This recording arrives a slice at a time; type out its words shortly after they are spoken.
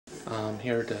I'm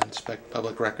here to inspect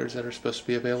public records that are supposed to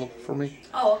be available for me.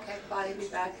 Oh, okay. Thought he'd be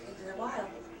back in a while.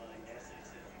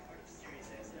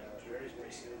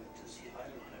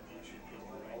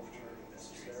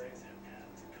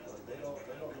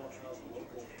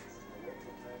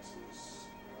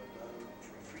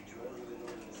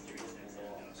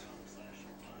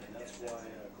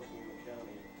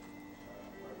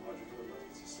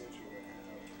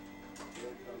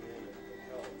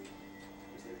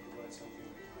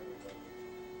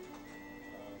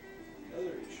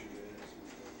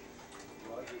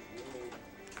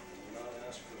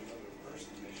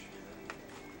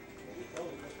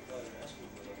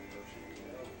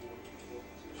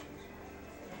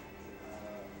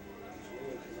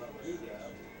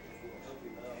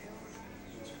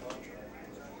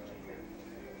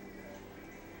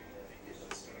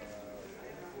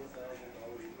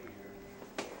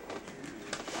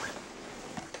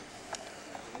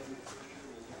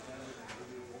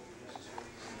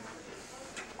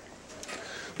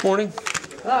 Morning.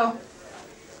 Hello.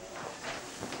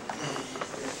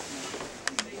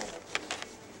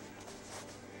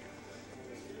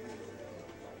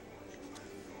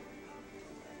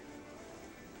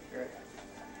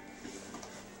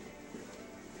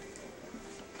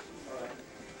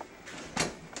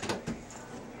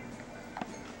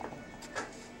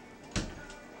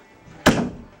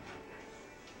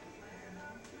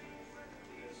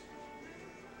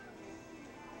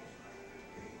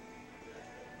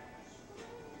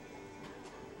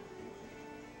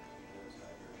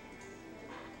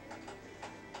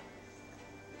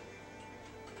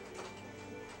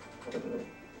 One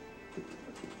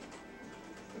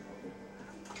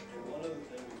other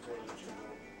thing before I let you go,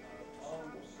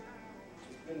 Tom,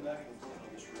 he's been back and forth on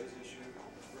this raise issue.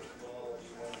 First of all, he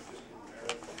wanted to just get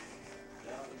married.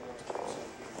 Now he wants to do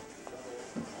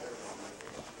something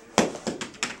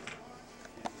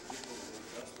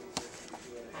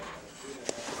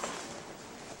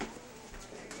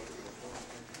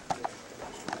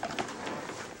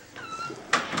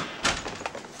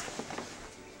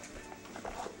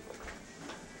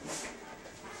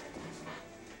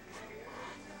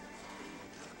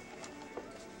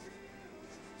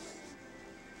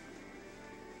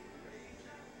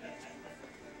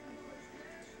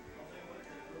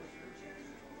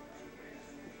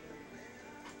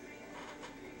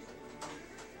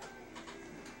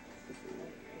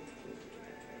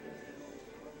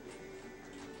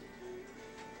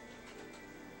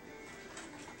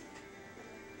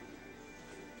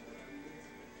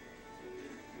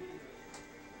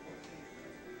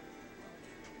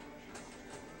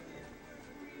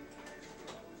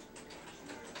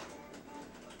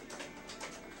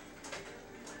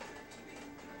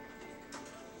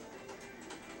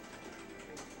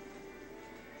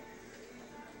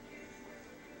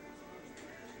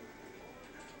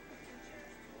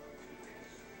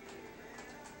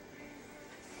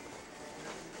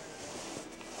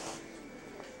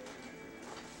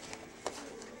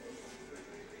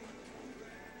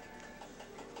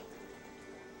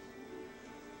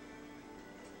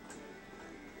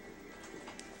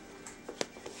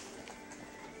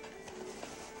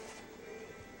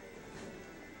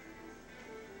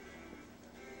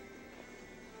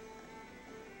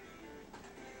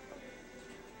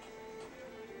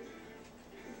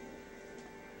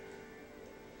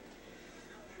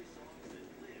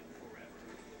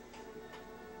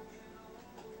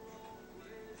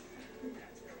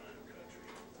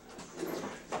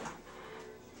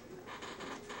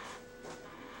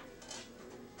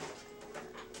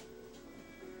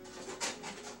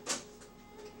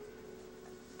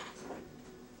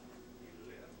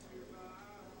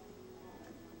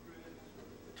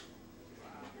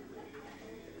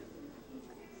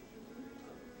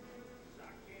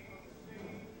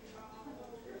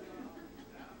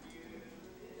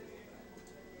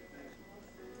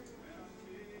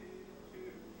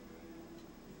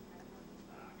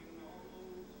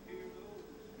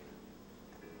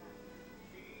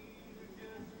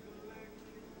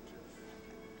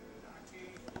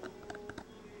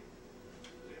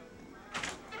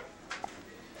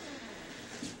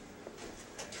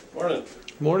Morning.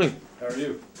 Morning. How are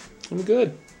you? I'm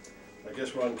good. I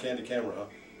guess we're on candid camera, huh?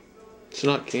 It's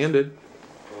not candid.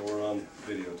 Or we're on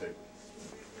videotape.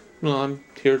 No, I'm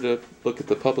here to look at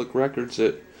the public records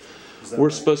that were running?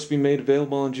 supposed to be made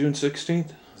available on June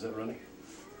 16th. Is that running?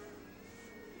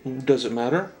 Does it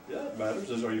matter? Yeah, it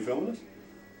matters. Are you filming it?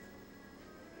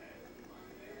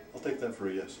 I'll take that for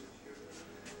a yes.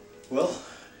 Well,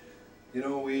 you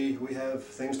know, we have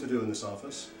things to do in this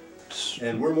office.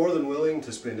 And we're more than willing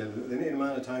to spend any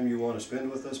amount of time you want to spend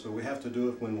with us, but we have to do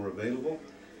it when we're available.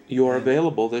 You are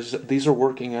available. These are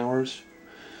working hours.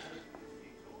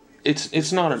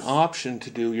 It's not an option to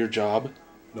do your job.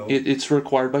 No. It's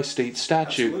required by state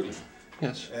statute. Absolutely.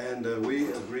 Yes. And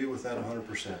we agree with that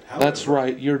 100%. That's However,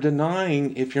 right. You're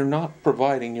denying. If you're not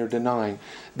providing, you're denying.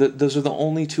 Those are the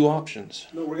only two options.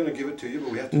 No, we're going to give it to you,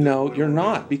 but we have to do No, it you're when we're not,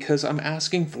 available. because I'm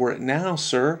asking for it now,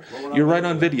 sir. Well, we're not You're right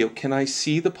doing on that. video. Can I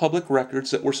see the public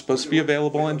records that were supposed to be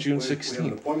available on June We have an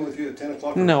 16th? appointment with you at 10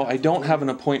 o'clock. No, I don't have an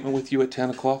appointment with you at 10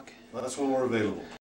 o'clock. Well, that's when we're available.